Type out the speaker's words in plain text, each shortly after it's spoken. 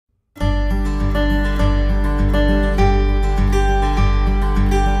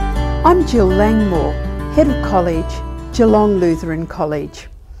I'm Jill Langmore, Head of College, Geelong Lutheran College.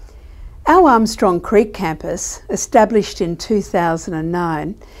 Our Armstrong Creek campus, established in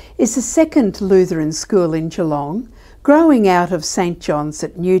 2009, is the second Lutheran school in Geelong, growing out of St John's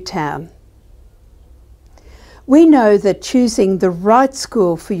at Newtown. We know that choosing the right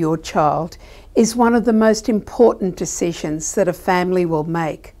school for your child is one of the most important decisions that a family will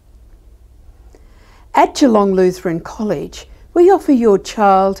make. At Geelong Lutheran College, we offer your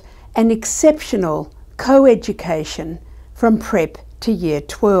child an exceptional co-education from prep to year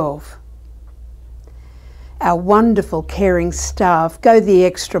 12. Our wonderful caring staff go the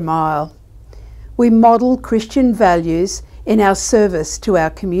extra mile. We model Christian values in our service to our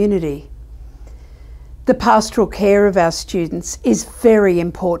community. The pastoral care of our students is very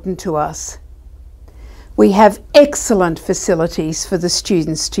important to us. We have excellent facilities for the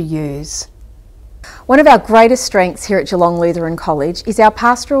students to use. One of our greatest strengths here at Geelong Lutheran College is our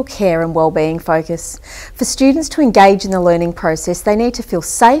pastoral care and wellbeing focus. For students to engage in the learning process, they need to feel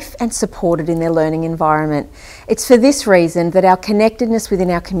safe and supported in their learning environment. It's for this reason that our connectedness within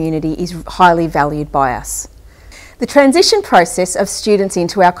our community is highly valued by us. The transition process of students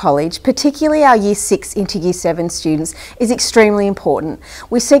into our college, particularly our Year 6 into Year 7 students, is extremely important.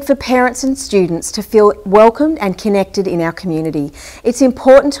 We seek for parents and students to feel welcomed and connected in our community. It's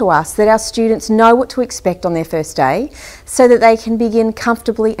important to us that our students know what to expect on their first day so that they can begin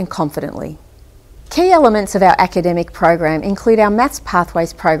comfortably and confidently. Key elements of our academic program include our Maths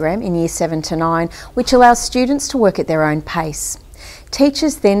Pathways program in Year 7 to 9, which allows students to work at their own pace.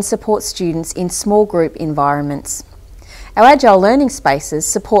 Teachers then support students in small group environments. Our Agile Learning Spaces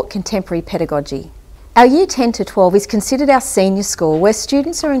support contemporary pedagogy. Our Year 10 to 12 is considered our senior school, where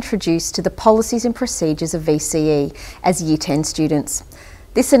students are introduced to the policies and procedures of VCE as Year 10 students.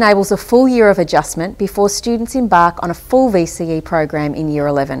 This enables a full year of adjustment before students embark on a full VCE program in Year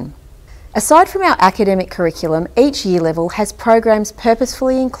 11. Aside from our academic curriculum, each year level has programs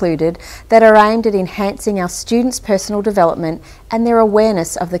purposefully included that are aimed at enhancing our students' personal development and their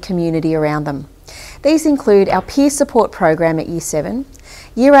awareness of the community around them. These include our Peer Support Program at Year 7,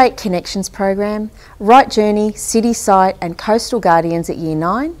 Year 8 Connections Program, Right Journey, City Site and Coastal Guardians at Year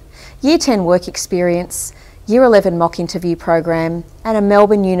 9, Year 10 Work Experience, Year 11 Mock Interview Program and a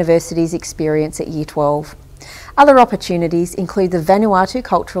Melbourne University's Experience at Year 12. Other opportunities include the Vanuatu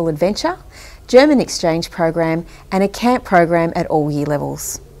Cultural Adventure, German Exchange Program and a camp program at all year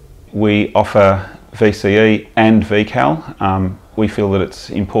levels. We offer VCE and VCAL. We feel that it's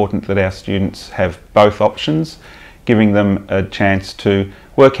important that our students have both options, giving them a chance to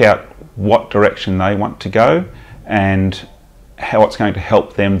work out what direction they want to go and how it's going to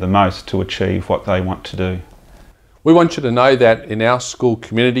help them the most to achieve what they want to do. We want you to know that in our school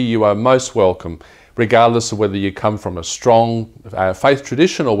community you are most welcome, regardless of whether you come from a strong faith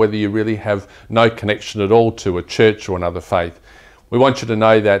tradition or whether you really have no connection at all to a church or another faith. We want you to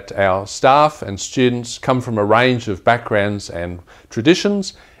know that our staff and students come from a range of backgrounds and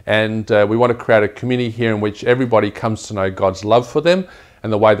traditions, and we want to create a community here in which everybody comes to know God's love for them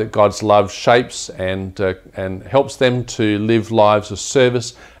and the way that God's love shapes and helps them to live lives of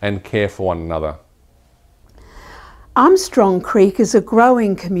service and care for one another. Armstrong Creek is a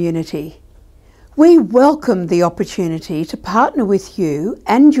growing community. We welcome the opportunity to partner with you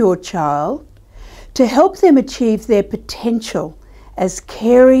and your child to help them achieve their potential as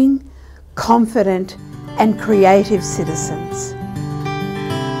caring, confident and creative citizens.